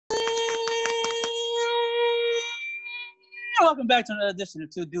Welcome back to another edition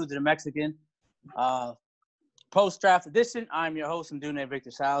of Two Dudes and a Mexican. Post-draft edition. I'm your host, some dude named Victor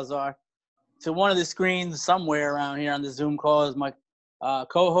Salazar. To one of the screens somewhere around here on the Zoom call is my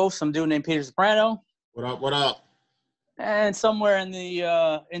co-host, some dude named Peter Soprano. What up, what up? And somewhere in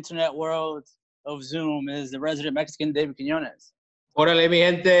the internet world of Zoom is the resident Mexican, David Quinones. Órale, mi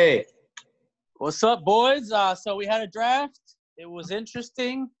gente. What's up, boys? So we had a draft. It was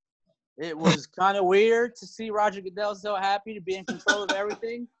interesting. It was kind of weird to see Roger Goodell so happy to be in control of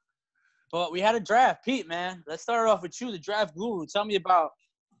everything. But we had a draft. Pete, man, let's start off with you, the draft guru. Tell me about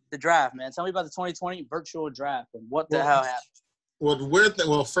the draft, man. Tell me about the 2020 virtual draft and what the hell happened. Well, the weird thing,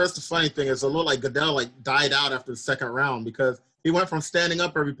 first, the funny thing is it looked like Goodell died out after the second round because he went from standing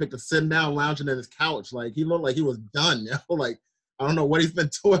up every pick to sitting down, lounging in his couch. Like, he looked like he was done. You know? Like, I don't know what he's been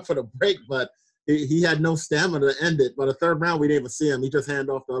doing for the break, but he had no stamina to end it. By the third round, we didn't even see him. He just handed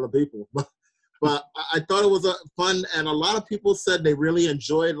off to other people. But I thought it was fun, and a lot of people said they really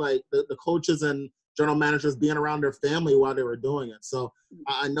enjoyed, like, the coaches and general managers being around their family while they were doing it. So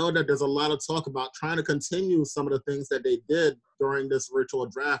I know that there's a lot of talk about trying to continue some of the things that they did during this virtual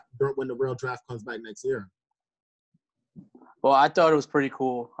draft when the real draft comes back next year. Well, I thought it was pretty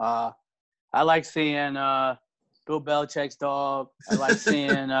cool. I like seeing Bill Belichick's dog. I like seeing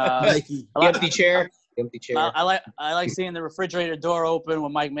empty chair. I like seeing the refrigerator door open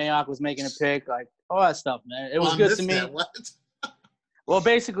when Mike Mayock was making a pick. Like, all that stuff, man. It was good to me. Well,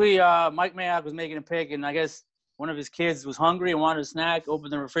 basically, Mike Mayock was making a pick, and I guess one of his kids was hungry and wanted a snack.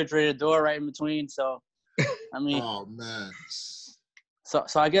 Opened the refrigerator door right in between. So, I mean, oh man. So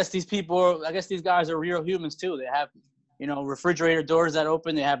I guess these guys are real humans too. They have, refrigerator doors that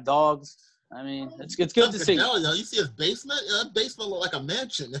open. They have dogs. I mean, it's good to see. You see his basement? That basement look like a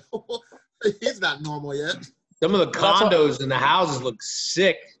mansion. He's not normal yet. Some of the condos in the houses look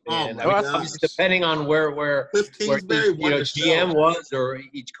sick. Man. Obviously, depending on where GM was or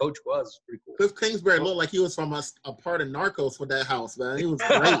each coach was, pretty cool. Cliff Kingsbury looked like he was from a part of Narcos with that house, man. He was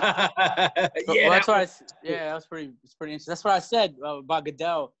great. That's what it's pretty interesting. That's what I said about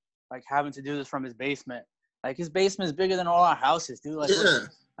Goodell, like having to do this from his basement. Like, his basement is bigger than all our houses, dude. Like, yeah.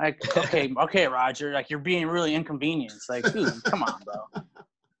 Like, okay, Roger. Like, you're being really inconvenienced. Like, dude, come on, bro.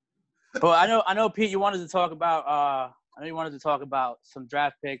 But I know, Pete. You wanted to talk about. Some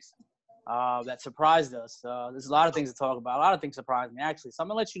draft picks that surprised us. There's a lot of things to talk about. A lot of things surprised me, actually. So I'm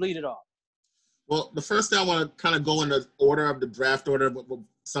gonna let you lead it off. Well, the first thing I want to kind of go in the order of the draft order with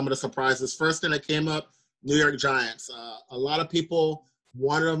some of the surprises. First thing that came up, New York Giants. A lot of people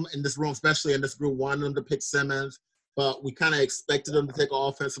wanted them in this room, especially in this group, wanted them to pick Simmons. But we kind of expected them to take an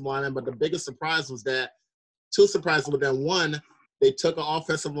offensive lineman. But the biggest surprise was that two surprises were that one, they took an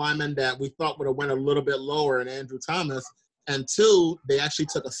offensive lineman that we thought would have went a little bit lower in Andrew Thomas. And two, they actually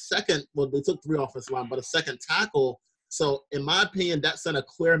took they took three offensive linemen, but a second tackle. So in my opinion, that sent a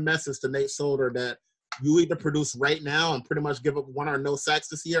clear message to Nate Solder that you either produce right now and pretty much give up one or no sacks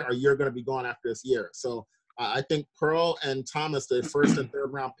this year, or you're going to be gone after this year. So I think Pearl and Thomas, the first and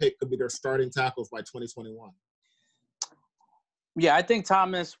third round pick, could be their starting tackles by 2021. Yeah, I think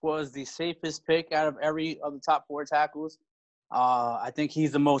Thomas was the safest pick out of every of the top four tackles. I think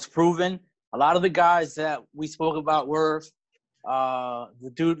he's the most proven. A lot of the guys that we spoke about were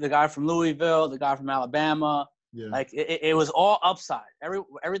the guy from Louisville, the guy from Alabama. Yeah. Like, it was all upside.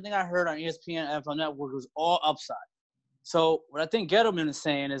 Everything I heard on ESPN and NFL Network was all upside. So what I think Gettleman is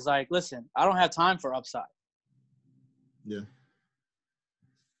saying is, like, listen, I don't have time for upside. Yeah.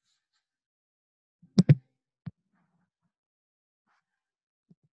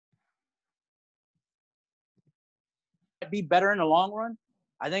 Be better in the long run.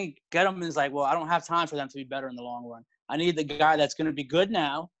 I think Gettleman's like, well, I don't have time for them to be better in the long run. I need the guy that's going to be good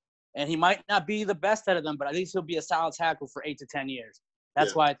now, and he might not be the best out of them, but at least he'll be a solid tackle for 8 to 10 years.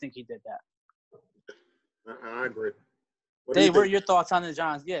 That's why I think he did that. I agree. Dave, what are your thoughts on the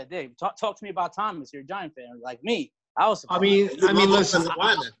Giants? Yeah, Dave, talk to me about Thomas. You're a Giant fan, like me. I was surprised. I mean, listen.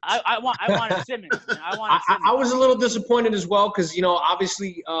 I wanted Simmons. I was a little disappointed as well because,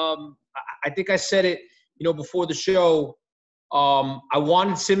 obviously, I think I said it, before the show. I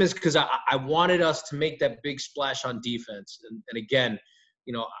wanted Simmons because I wanted us to make that big splash on defense. And again,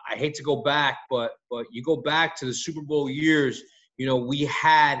 I hate to go back, but you go back to the Super Bowl years, we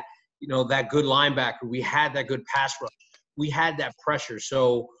had, that good linebacker. We had that good pass rush. We had that pressure.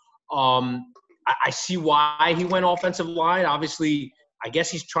 So I see why he went offensive line. Obviously, I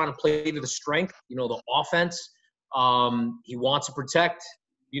guess he's trying to play to the strength, the offense. He wants to protect,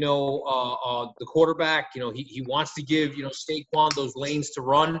 the quarterback. He wants to give, Saquon those lanes to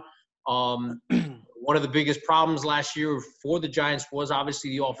run. One of the biggest problems last year for the Giants was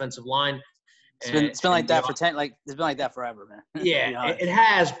obviously the offensive line. It's been like that for it's been like that forever, man. Yeah, it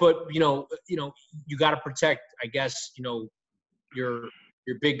has. But you got to protect, I guess, your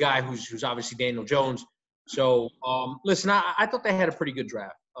big guy who's obviously Daniel Jones. So listen, I thought they had a pretty good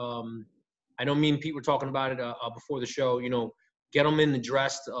draft. I know me and Pete were talking about it before the show. Get them in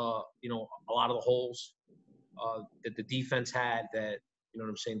addressed. A lot of the holes that the defense had, that what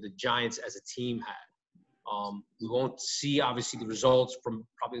I'm saying, the Giants as a team had. We won't see obviously the results from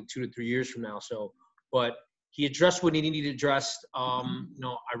probably 2 to 3 years from now. So, but he addressed what he needed addressed. I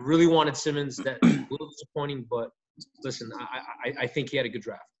really wanted Simmons. That a little disappointing, but listen, I think he had a good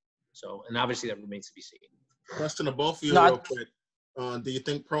draft. So, and obviously that remains to be seen. Question to both of you real quick. Do you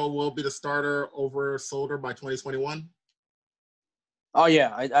think Pro will be the starter over Solder by 2021? Oh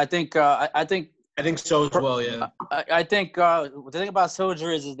yeah, I think so as well. Yeah. I think the thing about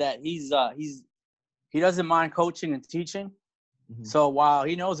Soldier is that he doesn't mind coaching and teaching. Mm-hmm. So while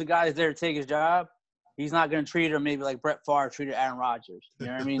he knows the guy is there to take his job, he's not going to treat him maybe like Brett Favre treated Aaron Rodgers. You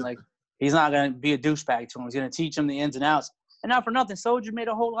know what I mean? Like, he's not going to be a douchebag to him. He's going to teach him the ins and outs. And not for nothing, Soldier made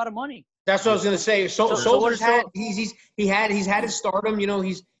a whole lot of money. That's what I was going to say. Soldier's had he's had his stardom.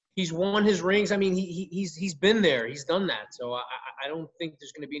 He's won his rings. I mean, he's been there. He's done that. So I don't think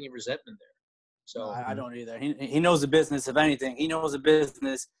there's going to be any resentment there. So I don't either. He knows the business. If anything, he knows the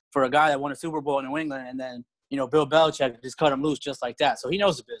business for a guy that won a Super Bowl in New England, and then Bill Belichick just cut him loose just like that. So he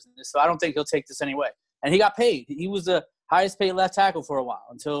knows the business. So I don't think he'll take this anyway. And he got paid. He was the highest paid left tackle for a while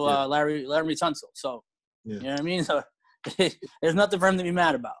until Larry Tunsil. So you know what I mean. So there's nothing for him to be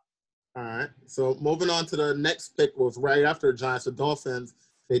mad about. All right. So moving on to the next pick was right after the Giants, the Dolphins.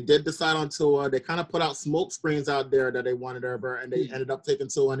 They did decide on Tua. They kind of put out smoke screens out there that they wanted Herbert, and they ended up taking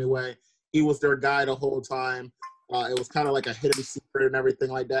Tua anyway. He was their guy the whole time. It was kind of like a hidden secret and everything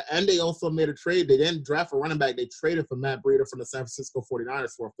like that. And they also made a trade. They didn't draft a running back. They traded for Matt Breida from the San Francisco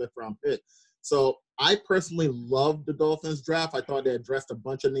 49ers for a 5th-round pick. So I personally loved the Dolphins draft. I thought they addressed a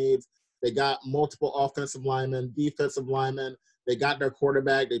bunch of needs. They got multiple offensive linemen, defensive linemen. They got their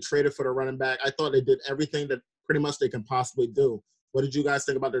quarterback. They traded for the running back. I thought they did everything that pretty much they can possibly do. What did you guys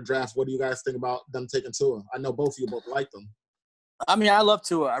think about their draft? What do you guys think about them taking Tua? I know both of you both like them. I mean, I love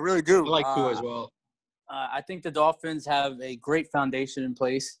Tua. I really do. I like Tua as well. I think the Dolphins have a great foundation in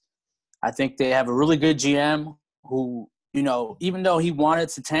place. I think they have a really good GM who, even though he wanted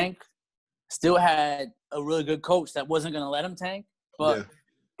to tank, still had a really good coach that wasn't going to let him tank. But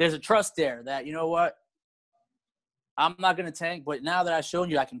there's a trust there that, you know what, I'm not going to tank, but now that I've shown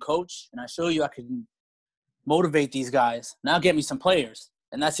you I can coach and I show you I can motivate these guys, now get me some players.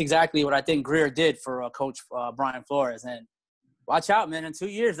 And that's exactly what I think Greer did for Coach Brian Flores. And watch out, man. In 2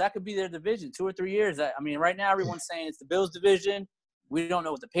 years, that could be their division. 2 or 3 years. Right now everyone's saying it's the Bills division. We don't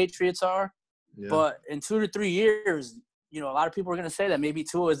know what the Patriots are. Yeah. But in 2 to 3 years, a lot of people are going to say that maybe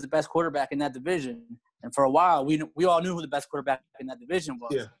Tua is the best quarterback in that division. And for a while, we all knew who the best quarterback in that division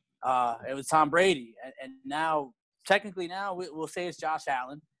was. Yeah. It was Tom Brady. And now, technically now, we'll say it's Josh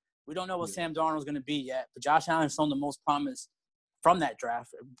Allen. We don't know what Sam Darnold's going to be yet. But Josh Allen has shown the most promise from that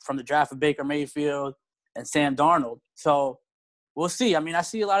draft, from the draft of Baker Mayfield and Sam Darnold. So we'll see. I mean, I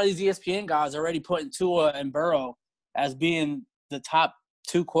see a lot of these ESPN guys already putting Tua and Burrow as being the top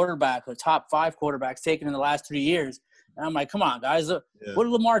 2 quarterbacks or top 5 quarterbacks taken in the last 3 years. And I'm like, come on, guys. What did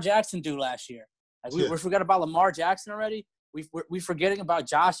Lamar Jackson do last year? Like, we forgot about Lamar Jackson already? We're forgetting about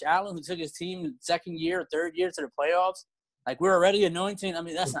Josh Allen, who took his team second year, third year to the playoffs. Like, we're already anointing. I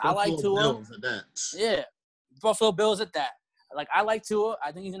mean, I like Tua. Yeah, Buffalo Bills at that. Like, I like Tua.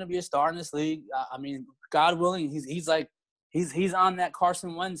 I think he's going to be a star in this league. God willing, he's on that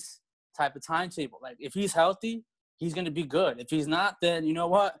Carson Wentz type of timetable. Like, if he's healthy, he's going to be good. If he's not, then you know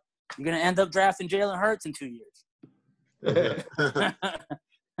what? You're going to end up drafting Jalen Hurts in 2 years.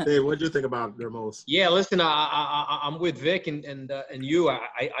 Dave, what do you think about their most? Yeah, listen, I'm with Vic and you.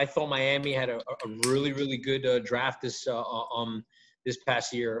 I thought Miami had a really, really good draft this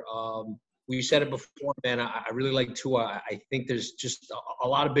past year. We said it before, man. I really like Tua. I think there's just a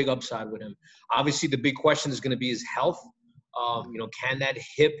lot of big upside with him. Obviously, the big question is going to be his health. Can that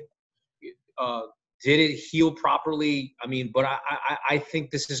hip did it heal properly? I mean, but I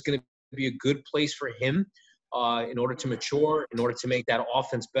think this is going to be a good place for him in order to mature, in order to make that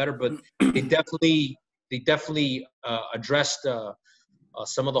offense better. But they definitely addressed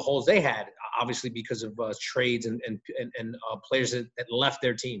some of the holes they had, obviously because of trades and players that left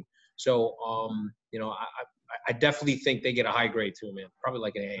their team. So, I definitely think they get a high grade too, man. Probably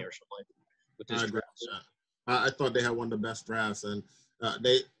like an A or something like that with this draft. I thought they had one of the best drafts, and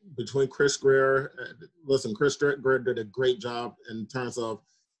between Chris Greer, Chris Greer did a great job in terms of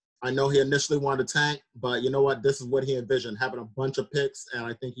I know he initially wanted to tank, but you know what? This is what he envisioned, having a bunch of picks, and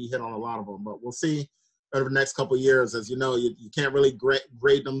I think he hit on a lot of them. But we'll see over the next couple of years. As you know, you can't really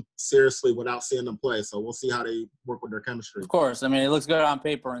grade them seriously without seeing them play. So we'll see how they work with their chemistry. Of course. I mean, it looks good on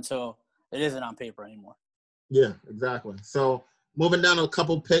paper until it isn't on paper anymore. Yeah, exactly. So moving down a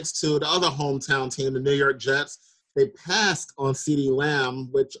couple picks to the other hometown team, the New York Jets. They passed on CeeDee Lamb,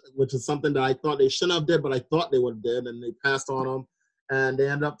 which is something that I thought they shouldn't have did, but I thought they would have did, and they passed on him. And they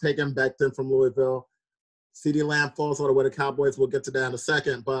end up taking Becton from Louisville. CeeDee Lamb falls over with the Cowboys. We'll get to that in a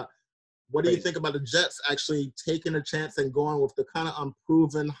second. But what do you think about the Jets actually taking a chance and going with the kind of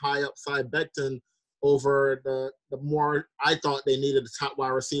unproven high upside Becton over the more I thought they needed a top wide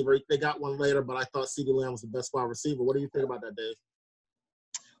receiver? They got one later, but I thought CeeDee Lamb was the best wide receiver. What do you think about that, Dave?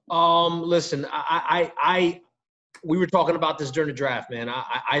 Listen, we were talking about this during the draft, man.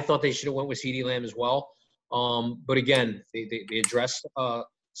 I thought they should have went with CeeDee Lamb as well. But again, they addressed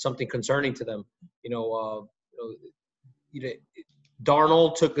something concerning to them.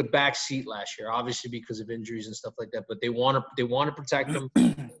 Darnold took a back seat last year, obviously because of injuries and stuff like that. But they want to protect him,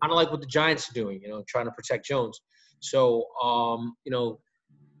 kind of like what the Giants are doing, trying to protect Jones. So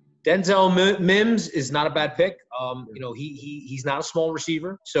Denzel Mims is not a bad pick. He's not a small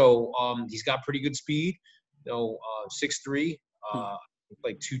receiver, so he's got pretty good speed. 6'3",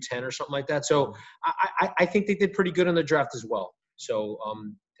 like 210 or something like that. So I think they did pretty good in the draft as well. So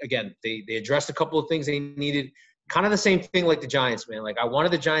again, they addressed a couple of things they needed. Kind of the same thing like the Giants, man. Like I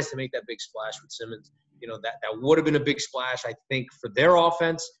wanted the Giants to make that big splash with Simmons. That would have been a big splash, I think, for their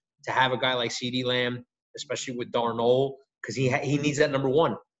offense to have a guy like CeeDee Lamb, especially with Darnold, because he needs that number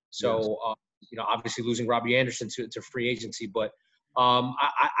one. So obviously losing Robbie Anderson to free agency, but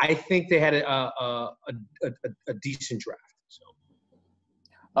I think they had a decent draft.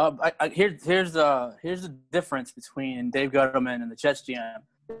 So here's the difference between Dave Gettleman and the Jets GM.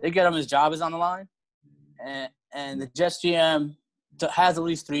 Dave Gettleman's job is on the line, and the Jets GM has at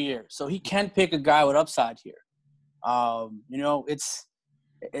least 3 years, so he can pick a guy with upside here.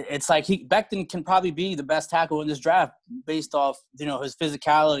 It's like Becton can probably be the best tackle in this draft based off his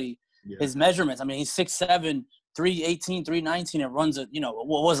physicality, his measurements. I mean, he's 6'7", 318, 319, and runs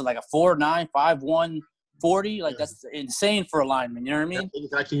what was it, like a 4'9", 5'1", 40? Like that's insane for a lineman. You know what I mean?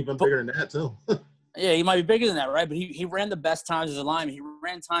 He's actually even bigger than that too. Yeah, he might be bigger than that, right? But he ran the best times as a lineman. He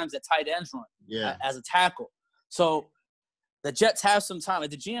ran times that tight ends run as a tackle. So the Jets have some time.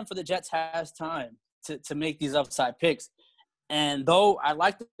 Like the GM for the Jets has time to make these upside picks. And though I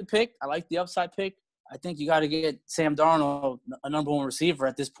like the pick, I like the upside pick, I think you got to get Sam Darnold a number one receiver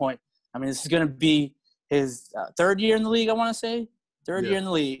at this point. I mean, this is going to be his third year in the league, I want to say. Third year in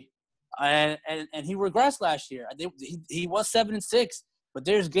the league. And he regressed last year. He was 7-6, but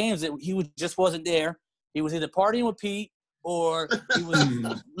there's games that he just wasn't there. He was either partying with Pete or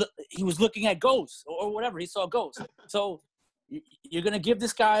he was looking at ghosts or whatever. He saw ghosts. So you're going to give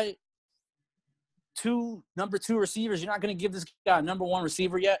this guy number two receivers. You're not going to give this guy a number one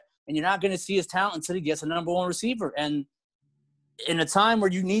receiver yet, and you're not going to see his talent until he gets a number one receiver. And in a time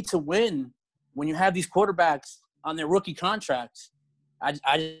where you need to win, when you have these quarterbacks on their rookie contracts,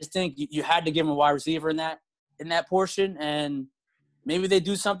 I just think you had to give him a wide receiver in that portion. And maybe they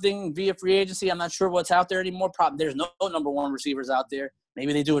do something via free agency. I'm not sure what's out there anymore. There's no number one receivers out there.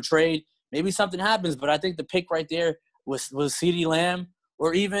 Maybe they do a trade. Maybe something happens. But I think the pick right there was CeeDee Lamb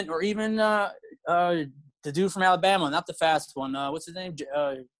or even the dude from Alabama, not the fast one. What's his name?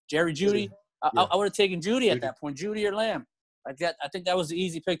 Jerry Jeudy. I would have taken Jeudy at that point, Jeudy or Lamb. Like that, I think that was the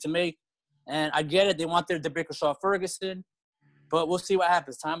easy pick to make. And I get it. They want their DeBickershaw Ferguson. But we'll see what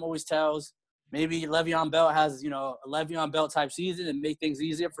happens. Time always tells. Maybe Le'Veon Bell has, a Le'Veon Bell type season and make things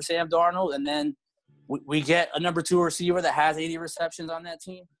easier for Sam Darnold. And then we get a number two receiver that has 80 receptions on that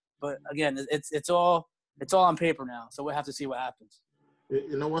team. But again, it's all on paper now. So we'll have to see what happens.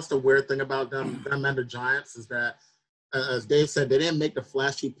 You know what's the weird thing about them and the Giants is that, as Dave said, they didn't make the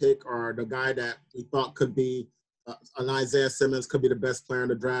flashy pick or the guy that we thought could be an Isaiah Simmons could be the best player in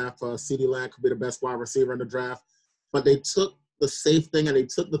the draft. CeeDee Lamb could be the best wide receiver in the draft. But they took the safe thing and they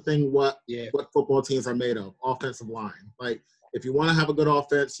took the thing what football teams are made of, offensive line. Like, if you want to have a good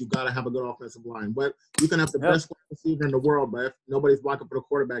offense, you got to have a good offensive line. But you can have the best wide receiver in the world, but if nobody's blocking for the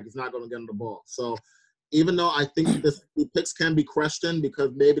quarterback, he's not going to get him the ball. So even though I think the picks can be questioned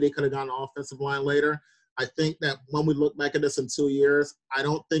because maybe they could have gotten an offensive line later, I think that when we look back at this in 2 years, I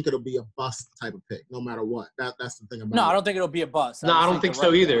don't think it'll be a bust type of pick, no matter what. That's the thing about it. No, I don't think it'll be a bust. No, I don't think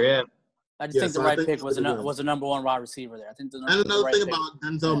so either, yeah. I just think the right pick was a number one wide receiver there. I think and another thing about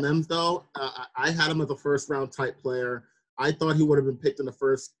Denzel Mims, though, I had him as a first-round type player. I thought he would have been picked in the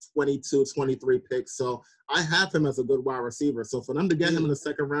first 22, 23 picks. So I have him as a good wide receiver. So for them to get him in the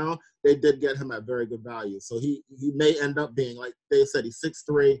second round, they did get him at very good value. So he may end up being, like they said, he's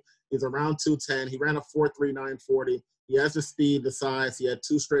 6'3", he's around 210. He ran a 4.3 940. He has the speed, the size. He had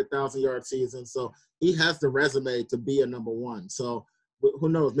 2 straight 1,000-yard seasons. So he has the resume to be a number one. So who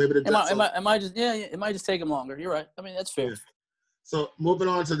knows? Maybe the Jets. It might just take him longer. You're right. I mean, that's fair. Yeah. So moving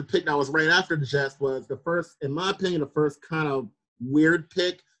on to the pick that was right after the Jets was the first, in my opinion, the first kind of weird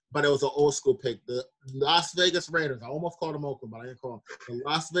pick, but it was an old school pick. The Las Vegas Raiders. I almost called them Oakland, but I didn't call them. The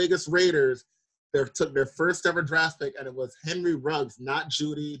Las Vegas Raiders. They took their first ever draft pick, and it was Henry Ruggs, not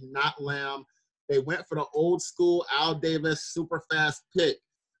Judy, not Lamb. They went for the old school Al Davis super fast pick.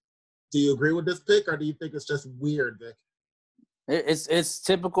 Do you agree with this pick, or do you think it's just weird, Vic? It's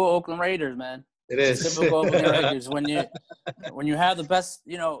typical Oakland Raiders, man. It is It's typical Oakland Raiders when you have the best,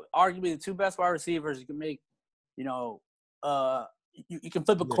 arguably the 2 best wide receivers. You can make, you can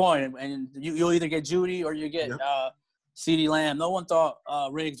flip a coin, and you'll either get Judy or you get CeeDee Lamb. No one thought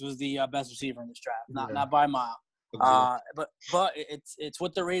Riggs was the best receiver in this draft, not by a mile. But it's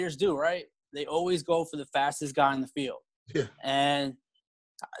what the Raiders do, right? They always go for the fastest guy in the field. Yeah. And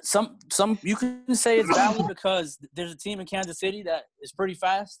some you can say it's valid because there's a team in Kansas City that is pretty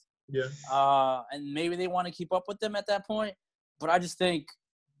fast. Yeah. And maybe they want to keep up with them at that point. But I just think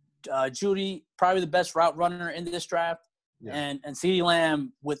Judy, probably the best route runner in this draft. Yeah. And CeeDee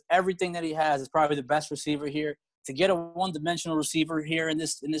Lamb, with everything that he has, is probably the best receiver here. To get a one-dimensional receiver here in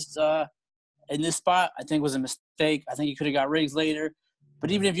this spot, I think was a mistake. I think you could have got Riggs later. But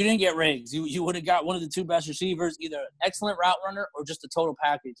even if you didn't get Riggs, you would have got one of the 2 best receivers, either an excellent route runner or just a total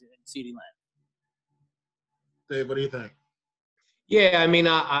package in CeeDee Lamb. Dave, what do you think? Yeah, I mean,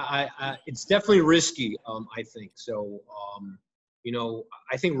 I it's definitely risky. I think so.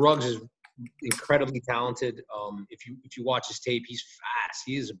 I think Ruggs is incredibly talented. If you watch his tape, he's fast.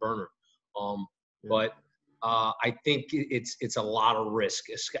 He is a burner. But I think it's a lot of risk,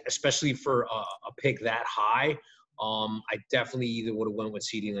 especially for a pick that high. I definitely either would have went with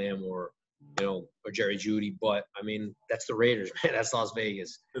CeeDee Lamb or Jerry Jeudy. But I mean, that's the Raiders, man. That's Las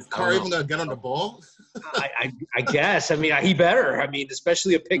Vegas. Is Carr even gonna get on the ball? I guess. I mean, he better. I mean,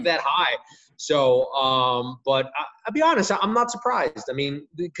 especially a pick that high. So, but I'll be honest, I'm not surprised. I mean,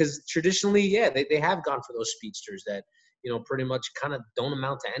 because traditionally, they have gone for those speedsters that pretty much kind of don't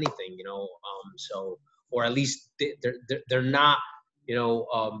amount to anything. So, or at least they're not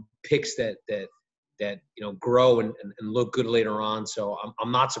picks that grow and look good later on. So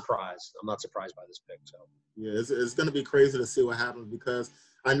I'm not surprised. I'm not surprised by this pick. So yeah, it's going to be crazy to see what happens because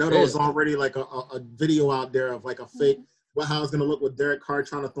I know there was already like a video out there of like a fake how it's going to look with Derek Carr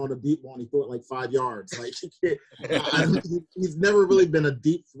trying to throw the deep ball and he threw it like 5 yards. Like he's never really been a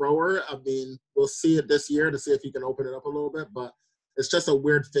deep thrower. I mean, we'll see it this year to see if he can open it up a little bit, but it's just a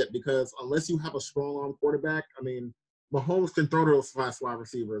weird fit because unless you have a strong arm quarterback, I mean, Mahomes can throw to those fast wide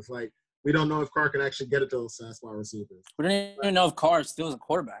receivers. Like, we don't know if Carr can actually get it to those fast wide receivers. We don't even know if Carr still is a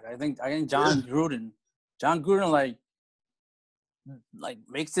quarterback. I think John Gruden like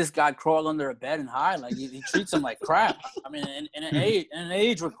makes this guy crawl under a bed and hide. Like he treats him like crap. I mean, in an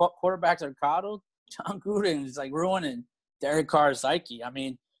age where quarterbacks are coddled, John Gruden is like ruining Derek Carr's psyche. I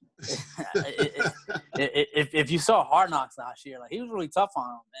mean, if you saw Hard Knocks last year, like he was really tough on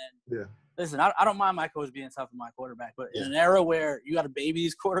him. And listen, I don't mind my coach being tough on my quarterback, but in an era where you got to baby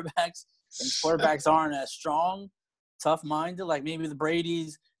these quarterbacks and quarterbacks aren't as strong, tough-minded, like maybe the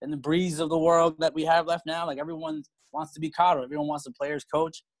Bradys and the Brees of the world that we have left now, like everyone wants to be coddled. Everyone wants the players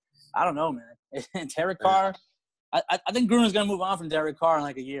coach. I don't know, man. Derek Carr, I think Gruden's going to move on from Derek Carr in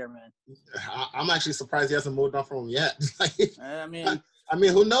like a year, man. I'm actually surprised he hasn't moved on from him yet. I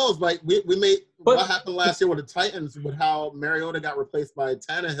mean, who knows? Like we made what happened last year with the Titans with how Mariota got replaced by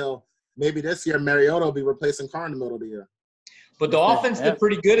Tannehill. Maybe this year Mariota will be replacing Carr in the middle of the year. But the offense did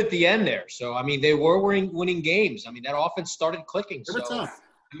pretty good at the end there. So, I mean, they were winning games. I mean, that offense started clicking. So,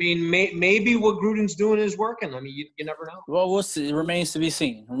 I mean, maybe what Gruden's doing is working. I mean, you never know. Well, we'll see. It remains to be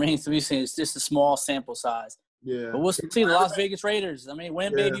seen. It's just a small sample size. Yeah. But we'll see. The Las Vegas Raiders, I mean,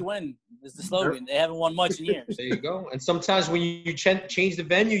 win, baby, win is the slogan. They haven't won much in years. There you go. And sometimes when you change the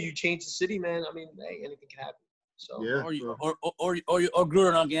venue, you change the city, man. I mean, hey, anything can happen. So, or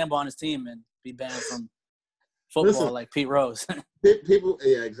Gruden will gamble on his team and be banned from football like Pete Rose. People,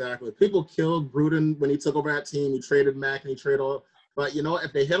 yeah, exactly. People killed Gruden when he took over that team. He traded Mack and he traded all. But,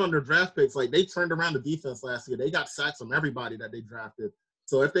 if they hit on their draft picks, like they turned around the defense last year. They got sacks from everybody that they drafted.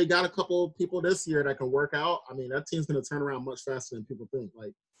 So if they got a couple of people this year that can work out, I mean, that team's going to turn around much faster than people think.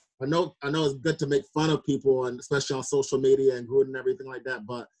 Like, I know it's good to make fun of people, and especially on social media and Gruden and everything like that,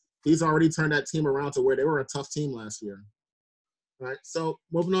 but he's already turned that team around to where they were a tough team last year. All right, so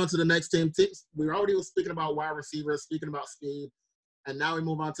moving on to the next team. We already were speaking about wide receivers, speaking about speed, and now we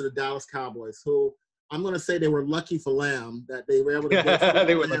move on to the Dallas Cowboys, who I'm going to say they were lucky for Lamb that they were able to get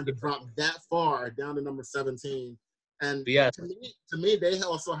Lamb to drop that far down to number 17. And to me, they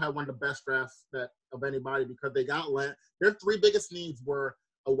also had one of the best drafts of anybody because they got Lamb. Their three biggest needs were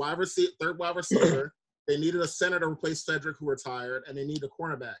a third wide receiver. They needed a center to replace Cedric, who retired, and they needed a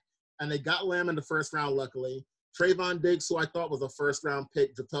cornerback. And they got Lamb in the first round, luckily. Trayvon Diggs, who I thought was a first-round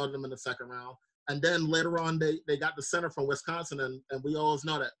pick, propelled them in the second round. And then later on, they got the center from Wisconsin, and we always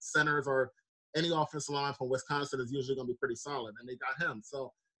know that centers or any offensive line from Wisconsin is usually going to be pretty solid, and they got him.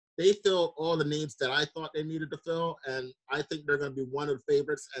 So they filled all the needs that I thought they needed to fill, and I think they're going to be one of the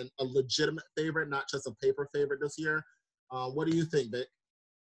favorites and a legitimate favorite, not just a paper favorite this year. What do you think, Vic?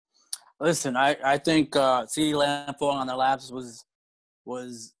 Listen, I think CeeDee Lamb falling on their laps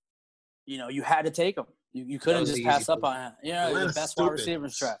was you had to take him. You couldn't just pass up on him. The best wide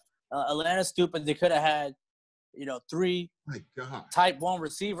receivers draft. Atlanta's stupid. They could have had, 3 type 1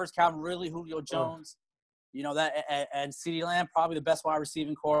 receivers, Calvin Ridley, Julio Jones, and CeeDee Lamb, probably the best wide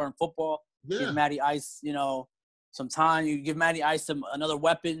receiving core in football. Yeah. Give Matty Ice, some time. You give Matty Ice another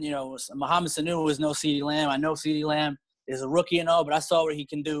weapon. Mohamed Sanu is no CeeDee Lamb. I know CeeDee Lamb is a rookie and all, but I saw what he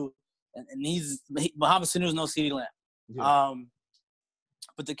can do. And Mohamed Sanu is no CeeDee Lamb. Yeah.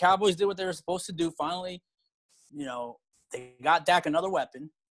 But the Cowboys did what they were supposed to do. Finally, they got Dak another weapon.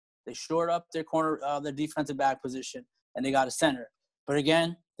 They shored up their their defensive back position, and they got a center. But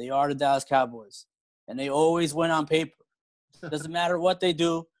again, they are the Dallas Cowboys, and they always win on paper. Doesn't matter what they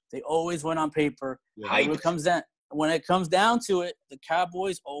do, they always win on paper. Yeah. When it comes down to it, the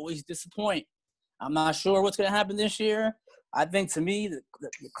Cowboys always disappoint. I'm not sure what's going to happen this year. I think, to me, the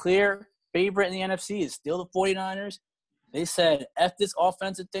clear favorite in the NFC is still the 49ers. They said, F this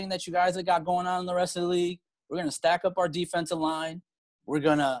offensive thing that you guys have got going on in the rest of the league. We're going to stack up our defensive line. We're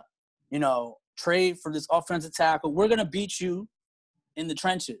going to, trade for this offensive tackle. We're going to beat you in the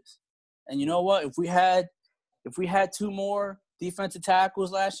trenches. And you know what? If we had 2 more defensive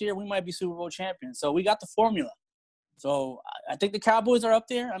tackles last year, we might be Super Bowl champions. So we got the formula. So I think the Cowboys are up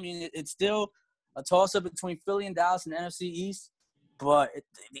there. I mean, it's still a toss-up between Philly and Dallas in the NFC East. But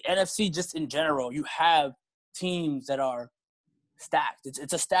the NFC, just in general, you have teams that are stacked. It's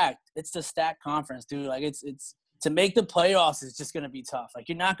the stacked conference, dude. Like it's to make the playoffs is just going to be tough. Like,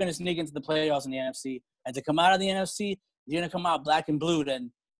 you're not going to sneak into the playoffs in the NFC, and to come out of the NFC, you're going to come out black and blue.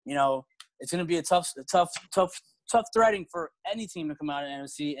 Then it's going to be a tough threading for any team to come out of the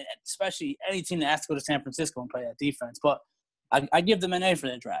NFC, and especially any team that has to go to San Francisco and play that defense. But I give them an A for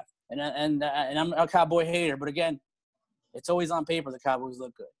their draft, and I'm a Cowboy hater. But again, it's always on paper the Cowboys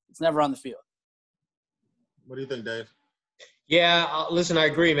look good. It's never on the field. What do you think, Dave? Yeah, listen, I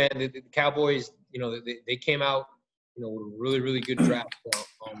agree, man. The Cowboys, they came out, with a really, really good draft.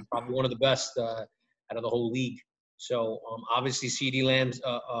 Probably one of the best out of the whole league. So, obviously, CeeDee Lamb,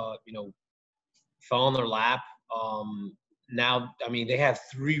 fell on their lap. Now, I mean, they have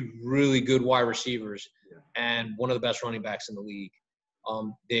 3 really good wide receivers and one of the best running backs in the league.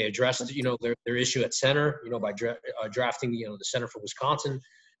 They addressed, their issue at center, by drafting, the center for Wisconsin.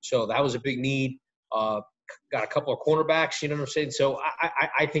 So that was a big need. Got a couple of cornerbacks, you know what I'm saying? So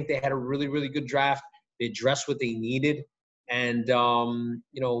I think they had a really, really good draft. They addressed what they needed. And,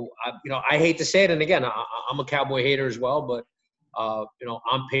 I hate to say it. And again, I'm a Cowboy hater as well, but,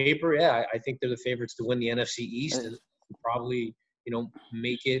 on paper, I think they're the favorites to win the NFC East and probably,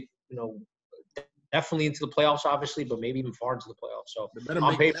 make it, definitely into the playoffs, obviously, but maybe even far into the playoffs. So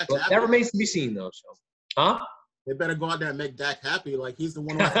on paper, that remains to be seen, though. So, huh? They better go out there and make Dak happy. Like, he's the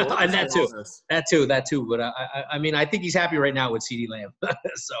one. And that too. But I mean, I think he's happy right now with CeeDee Lamb.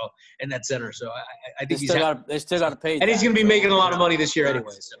 So, and that center. So I think they still got to pay. And he's going to be making a lot of money this year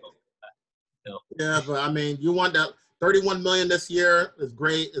anyway. So, Yeah, but I mean, you want that $31 million this year is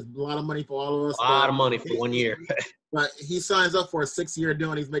great. It's a lot of money for all of us. A lot of money for 1 year. But he signs up for a 6-year deal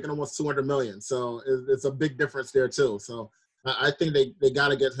and he's making almost $200 million. So it's a big difference there too. So I think they got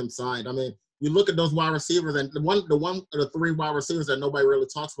to get him signed. I mean, you look at those wide receivers, and the one of the 3 wide receivers that nobody really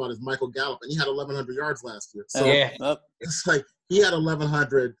talks about is Michael Gallup, and he had 1,100 yards last year. So it's like he had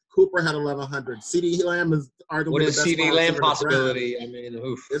 1,100. Cooper had 1,100. CeeDee Lamb is arguably what is the best CeeDee Lamb possibility? I mean,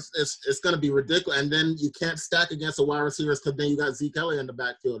 oof. It's going to be ridiculous. And then you can't stack against the wide receivers because then you got Zeke Elliott in the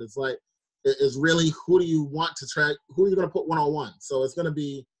backfield. It's like it's really who do you want to track? Who are you going to put 1-on-1? So it's going to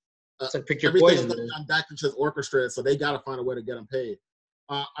be it's like pick your everything's poison. going to be on Dak to just orchestrate. So they got to find a way to get him paid.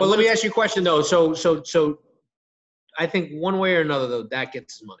 But let me ask you a question though. So I think one way or another though, Dak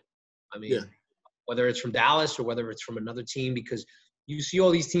gets his money. I mean, whether it's from Dallas or whether it's from another team, because you see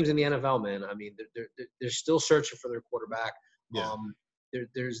all these teams in the NFL, man. I mean, they're still searching for their quarterback. Yeah.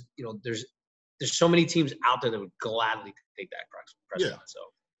 There's so many teams out there that would gladly take that Prescott. Yeah. So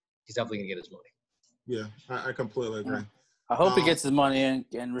he's definitely gonna get his money. Yeah, I completely agree. I hope he gets his money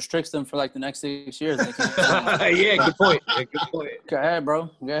and restricts them for like the next 6 years. They can't Yeah, good point. Yeah, good point. Go ahead, bro.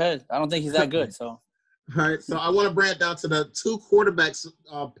 Go ahead. I don't think he's that good. So. All right, so I want to bring it down to the two quarterbacks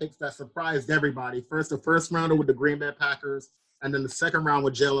picks that surprised everybody. First, the first rounder with the Green Bay Packers, and then the second round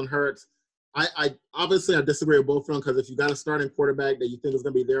with Jalen Hurts. I obviously disagree with both of them because if you got a starting quarterback that you think is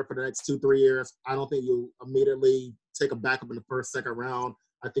going to be there for the next 2-3 years, I don't think you immediately take a backup in the first, second round.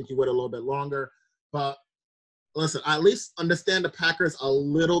 I think you wait a little bit longer. But listen, I at least understand the Packers a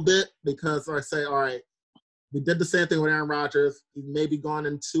little bit because I say, all right, we did the same thing with Aaron Rodgers. He may be gone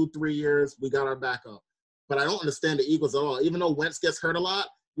in 2-3 years. We got our backup. But I don't understand the Eagles at all. Even though Wentz gets hurt a lot,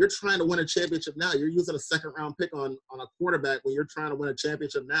 you're trying to win a championship now. You're using a second-round pick on a quarterback when you're trying to win a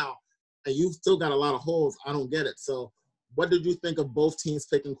championship now, and you've still got a lot of holes. I don't get it. So what did you think of both teams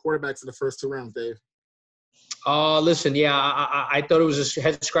picking quarterbacks in the first 2 rounds, Dave? Listen, yeah, I thought it was a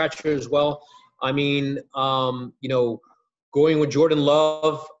head-scratcher as well. I mean, going with Jordan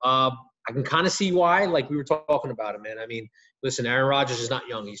Love, I can kind of see why, like we were talking about it, man. I mean, listen, Aaron Rodgers is not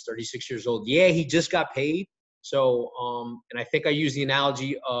young. He's 36 years old. Yeah, he just got paid. So, and I think I use the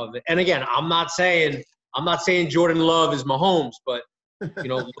analogy of, and again, I'm not saying Jordan Love is Mahomes, but,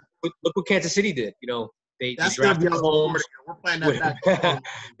 look what Kansas City did. They drafted Mahomes. We're playing that back.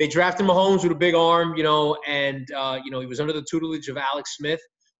 They drafted Mahomes with a big arm, and, he was under the tutelage of Alex Smith.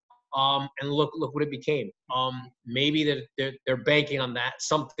 And look what it became. Maybe they're banking on that,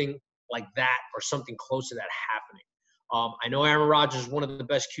 something like that or something close to that happening. I know Aaron Rodgers is one of the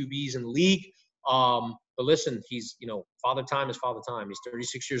best QBs in the league. But listen, he's, father time is father time. He's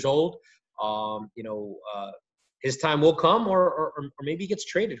 36 years old. His time will come or maybe he gets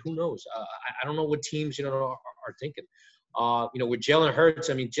traded. Who knows? I don't know what teams, are thinking. With Jalen Hurts,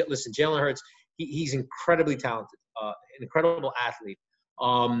 I mean, listen, Jalen Hurts, he's incredibly talented, an incredible athlete.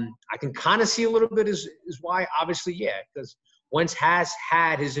 I can kind of see a little bit is why, obviously, yeah, because Wentz has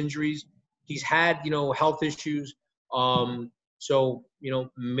had his injuries. He's had, health issues. So,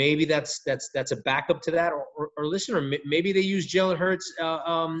 maybe that's a backup to that or listen, or maybe they use Jalen Hurts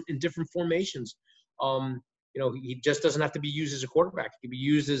in different formations. He just doesn't have to be used as a quarterback. He can be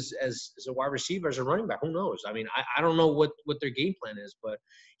used as a wide receiver, as a running back. Who knows? I mean, I don't know what their game plan is, but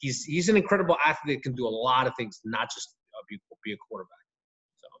he's an incredible athlete that can do a lot of things, not just be a quarterback.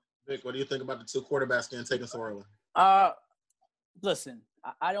 Vic, what do you think about the two quarterbacks getting taken so early? Listen,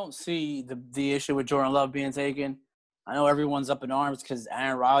 I don't see the issue with Jordan Love being taken. I know everyone's up in arms because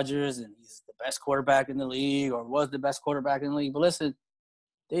Aaron Rodgers and he's the best quarterback in the league or was the best quarterback in the league. But listen,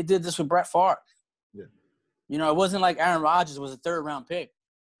 they did this with Brett Favre. Yeah. It wasn't like Aaron Rodgers was a third-round pick.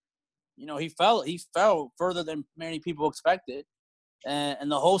 He fell further than many people expected.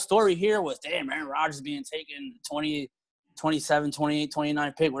 And the whole story here was, damn, Aaron Rodgers being taken 27, 28,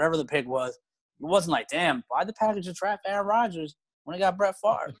 29 pick, whatever the pick was. It wasn't like, damn, why'd the Packers draft Aaron Rodgers when they got Brett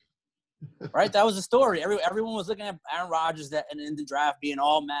Favre? Right? That was the story. Everyone was looking at Aaron Rodgers in the draft being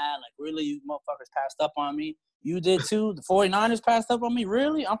all mad, like, really, you motherfuckers passed up on me? You did too? The 49ers passed up on me?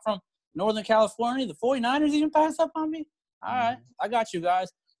 Really? I'm from Northern California. The 49ers even passed up on me? All right, I got you guys.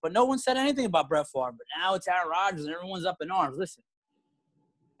 But no one said anything about Brett Favre. But now it's Aaron Rodgers, and everyone's up in arms. Listen,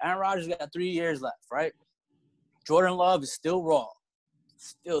 Aaron Rodgers got 3 years left, right? Jordan Love is still raw,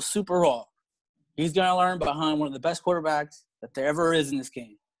 still super raw. He's going to learn behind one of the best quarterbacks that there ever is in this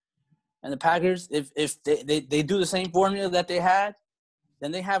game. And the Packers, if they do the same formula that they had,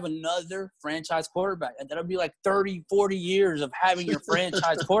 then they have another franchise quarterback. And that'll be like 30, 40 years of having your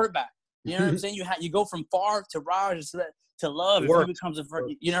franchise quarterback. You know what I'm saying? You go from Favre to Rodgers to Love. If he becomes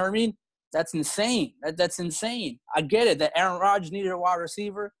you know what I mean? That's insane. That's insane. I get it that Aaron Rodgers needed a wide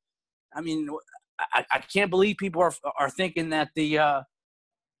receiver. I mean, I can't believe people are thinking that the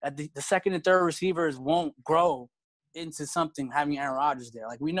second and third receivers won't grow into something having Aaron Rodgers there.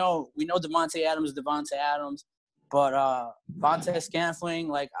 Like we know Davante Adams, but Vontae Scantling,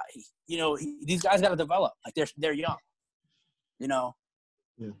 like these guys got to develop. Like they're young, Yeah.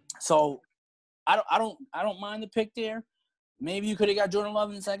 So I don't mind the pick there. Maybe you could have got Jordan Love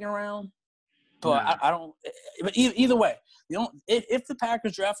in the second round, but I don't. But either way, if the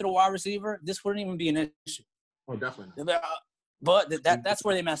Packers drafted a wide receiver, this wouldn't even be an issue. Oh, definitely. But that's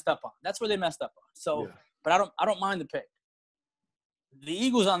where they messed up on. So, but I don't mind the pick. The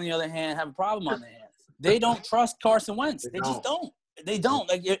Eagles, on the other hand, have a problem on their hands. They don't trust Carson Wentz. They just don't. They don't.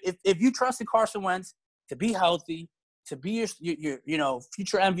 Like if you trusted Carson Wentz to be healthy, to be your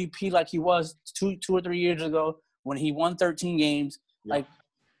future MVP like he was two or 3 years ago when he won 13 games, like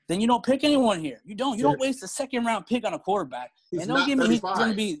then you don't pick anyone here. You don't waste a second-round pick on a quarterback. He's and don't not give me 35. he's going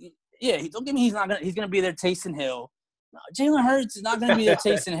to be – yeah, don't give me he's going to be there Taysom Hill. No, Jalen Hurts is not going to be there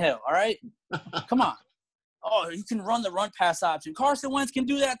Taysom Hill, all right? Come on. Oh, you can run the run-pass option. Carson Wentz can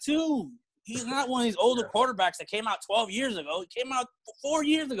do that too. He's not one of these older quarterbacks that came out 12 years ago. He came out 4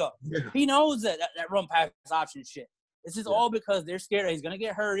 years ago. Yeah. He knows that run-pass option shit. This is all because they're scared that he's going to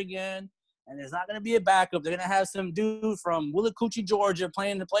get hurt again, and there's not going to be a backup. They're going to have some dude from Willacoochee, Georgia,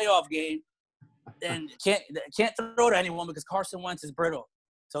 playing the playoff game, and can't throw to anyone because Carson Wentz is brittle.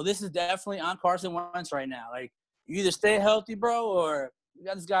 So this is definitely on Carson Wentz right now. Like, you either stay healthy, bro, or you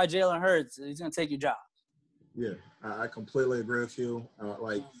got this guy Jalen Hurts. He's going to take your job. Yeah, I completely agree with you.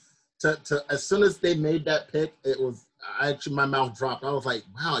 As soon as they made that pick, it was my mouth dropped. I was like,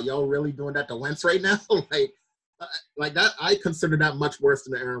 wow, y'all really doing that to Wentz right now? like that, I consider that much worse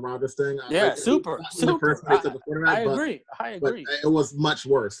than the Aaron Rodgers thing. Yeah, super. I agree. But it was much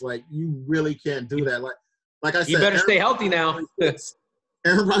worse. Like, you really can't do that. Like I said, you better stay healthy now.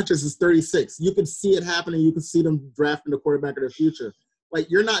 Aaron Rodgers is 36. You can see it happening. You can see them drafting the quarterback of the future. Like,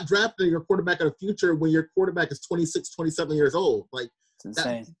 you're not drafting your quarterback of the future when your quarterback is 26, 27 years old. Like, it's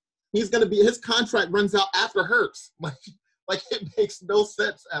insane. He's going to be – his contract runs out after Hurts. Like it makes no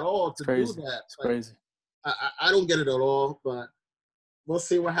sense at all to do that. It's crazy. I don't get it at all, but we'll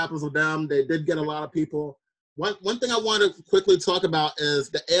see what happens with them. They did get a lot of people. One thing I want to quickly talk about is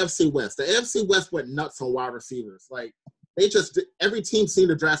the AFC West. The AFC West went nuts on wide receivers. Like, every team seemed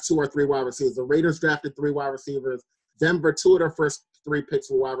to draft 2 or 3 wide receivers. The Raiders drafted 3 wide receivers. Denver, 2 of their first 3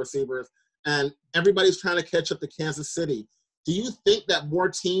 picks were wide receivers. And everybody's trying to catch up to Kansas City. Do you think that more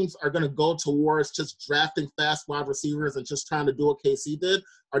teams are going to go towards just drafting fast wide receivers and just trying to do what KC did?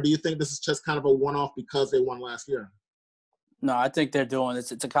 Or do you think this is just kind of a one-off because they won last year? No, I think they're doing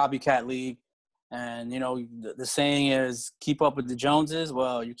this. It's a copycat league. And, the saying is keep up with the Joneses.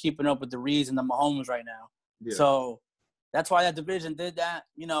 Well, you're keeping up with the Reeds and the Mahomes right now. Yeah. So that's why that division did that.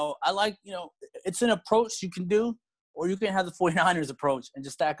 I like, it's an approach you can do, or you can have the 49ers approach and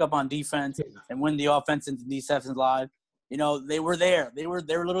just stack up on defense and win the offense into defensive live. They were there. They were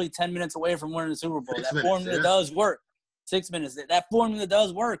literally 10 minutes away from winning the Super Bowl. That formula does work. 6 minutes. That formula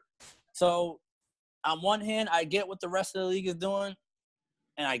does work. So, on one hand, I get what the rest of the league is doing,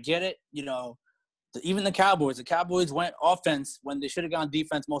 and I get it. Even the Cowboys went offense when they should have gone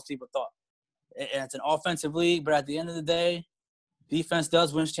defense, most people thought. And it's an offensive league, but at the end of the day, defense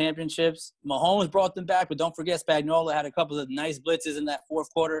does win championships. Mahomes brought them back, but don't forget Spagnuolo had a couple of nice blitzes in that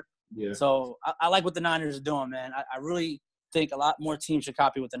fourth quarter. Yeah. So I like what the Niners are doing, man. I really think a lot more teams should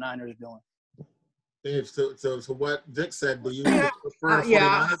copy what the Niners are doing. Dave, so what Vic said, do you prefer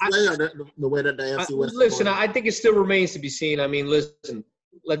the way that the AFC West? Listen, I think it still remains to be seen. I mean, listen,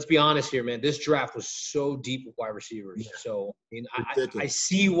 let's be honest here, man. This draft was so deep with wide receivers. Yeah. So, I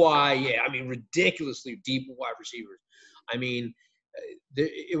see why, ridiculously deep with wide receivers.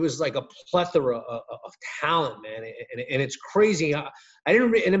 It was like a plethora of talent, man, and it's crazy. I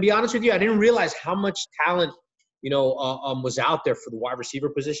didn't, and to be honest with you, I didn't realize how much talent, was out there for the wide receiver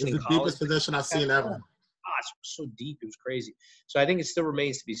position in college. The deepest position I've seen ever. Gosh, it was so deep, it was crazy. So I think it still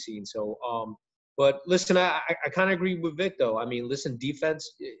remains to be seen. So, but listen, I kind of agree with Vic though. Listen, defense,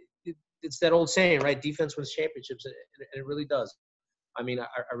 it's that old saying, right? Defense wins championships, and it really does. I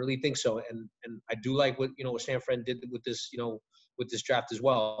really think so, and I do like what what San Fran did with this, with this draft as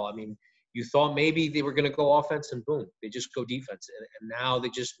well. You thought maybe they were going to go offense, and boom, they just go defense, and now they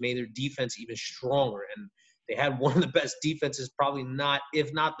just made their defense even stronger. And they had one of the best defenses, probably not,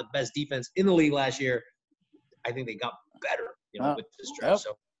 if not the best defense in the league last year. I think they got better, with this draft.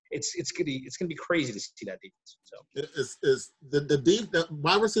 Yep. So it's gonna be crazy to see that defense. So the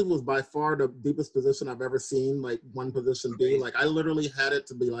wide receiver was by far the deepest position I've ever seen. Like one position B, like I literally had it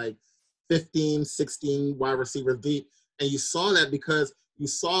to be like 15, 16 wide receivers deep, and you saw that because you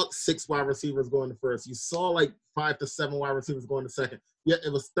saw 6 wide receivers going to first. You saw like 5 to 7 wide receivers going to second. Yet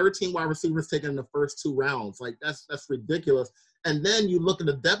it was 13 wide receivers taken in the first 2 rounds. Like that's ridiculous. And then you look at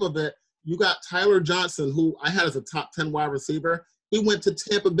the depth of it. You got Tyler Johnson, who I had as a top 10 wide receiver. He went to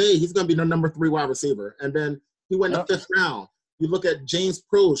Tampa Bay. He's going to be the number 3 wide receiver. And then he went to 5th round. You look at James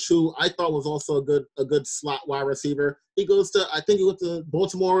Proche, who I thought was also a good slot wide receiver. He went to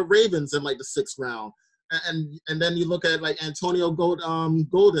Baltimore Ravens in like the 6th round. And then you look at like Antonio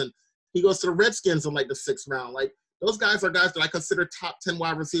Golden. He goes to the Redskins in like the 6th round. Like those guys are guys that I consider top 10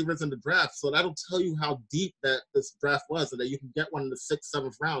 wide receivers in the draft. So that'll tell you how deep that this draft was, and that you can get one in the 6th,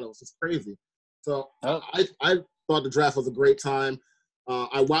 7th round. It was just crazy. So I thought the draft was a great time.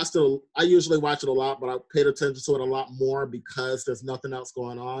 I watched it. I usually watch it a lot, but I paid attention to it a lot more because there's nothing else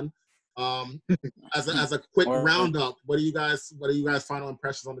going on. As a quick roundup, what are you guys final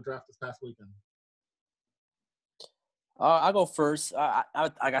impressions on the draft this past weekend? I'll go first. Like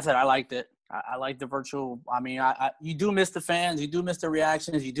I said, I liked it. I like the virtual. I mean, you do miss the fans. You do miss the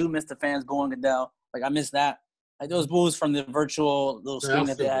reactions. You do miss the fans booing Goodell. Like, I miss that. Like, those boos from the virtual little screen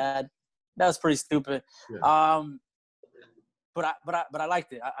that they had. That was pretty stupid. Yeah. But I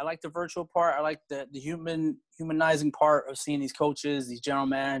liked it. I like the virtual part. I like the humanizing part of seeing these coaches, these general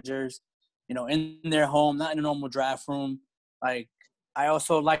managers, in their home, not in a normal draft room. Like, I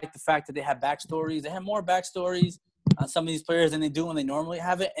also like the fact that they have backstories. They have more backstories on some of these players than they do when they normally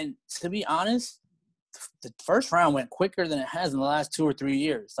have it. And to be honest, the first round went quicker than it has in the last 2 or 3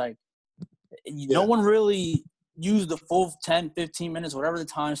 years. Like, no one really used the full 10, 15 minutes, whatever the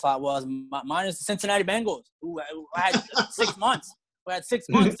time slot was, minus the Cincinnati Bengals, who had 6 months. Who had 6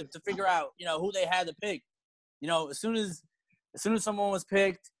 months to figure out, who they had to pick. As soon as someone was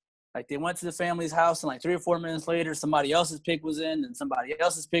picked, like, they went to the family's house, and like 3 or 4 minutes later, somebody else's pick was in, and somebody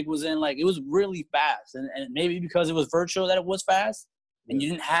else's pick was in. Like, it was really fast. And maybe because it was virtual that it was fast, and you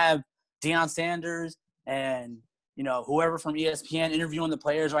didn't have Deion Sanders and, whoever from ESPN interviewing the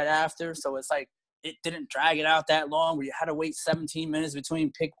players right after. So it's like, it didn't drag it out that long where you had to wait 17 minutes between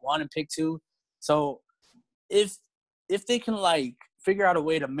pick 1 and pick 2. So if they can, like, figure out a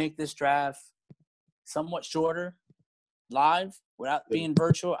way to make this draft somewhat shorter, live, without being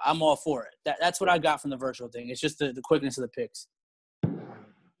virtual, I'm all for it. That's what I got from the virtual thing. It's just the quickness of the picks.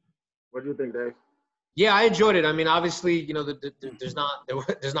 What do you think, Dave? Yeah, I enjoyed it. I mean, obviously, there's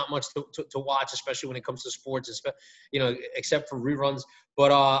not much to watch, especially when it comes to sports, except for reruns.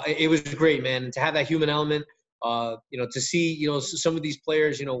 But it was great, man. To have that human element, to see, some of these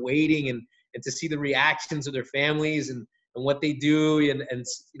players, waiting and to see the reactions of their families and what they do and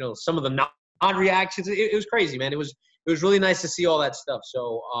some of the non-reactions. It was crazy, man. It was really nice to see all that stuff.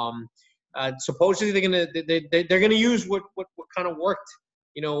 So supposedly they're gonna use what kind of worked,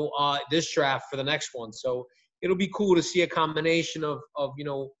 this draft for the next one. So it'll be cool to see a combination of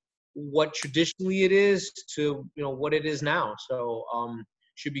what traditionally it is to what it is now. So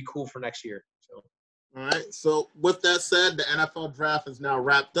should be cool for next year. So. All right. So with that said, the NFL draft is now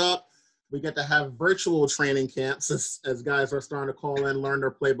wrapped up. We get to have virtual training camps as guys are starting to call in, learn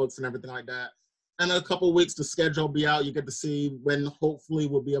their playbooks and everything like that. And in a couple of weeks, the schedule will be out. You get to see when hopefully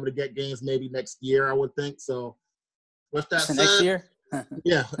we'll be able to get games maybe next year, I would think. So with that said, next year?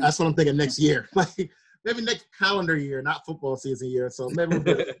 Yeah, that's what I'm thinking, next year. Like, maybe next calendar year, not football season year. So maybe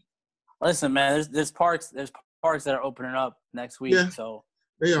we'll do Listen, man, there's parks that are opening up next week. Yeah, so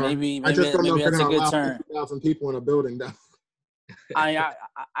they are. maybe I just don't know if that's they're a going to good allow turn. 50,000 people in a building now.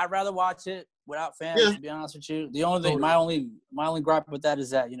 I'd rather watch it without fans, to be honest with you. The only thing, my only gripe with that is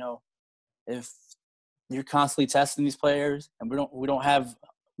that, if you're constantly testing these players and we don't have,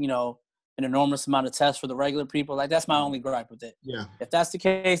 an enormous amount of tests for the regular people, like, that's my only gripe with it. Yeah. If that's the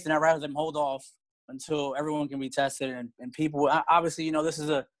case, then I'd rather them hold off until everyone can be tested and people, obviously, this is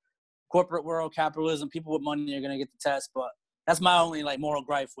a corporate world, capitalism, people with money are going to get the test, but that's my only, like, moral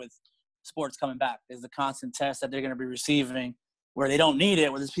gripe with sports coming back is the constant test that they're going to be receiving where they don't need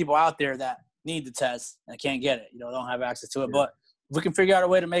it, where there's people out there that need the test and can't get it, don't have access to it. Yeah. But if we can figure out a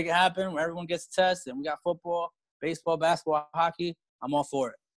way to make it happen where everyone gets the test and we got football, baseball, basketball, hockey, I'm all for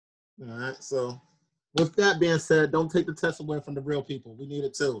it. All right. So with that being said, don't take the test away from the real people. We need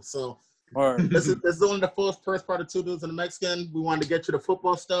it too. So this is only the first part of Two Dudes and a Mexican. We wanted to get you the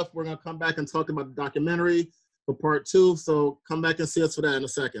football stuff. We're going to come back and talk about the documentary for part 2. So come back and see us for that in a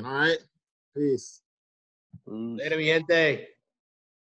second. All right. Peace. Later, mi gente.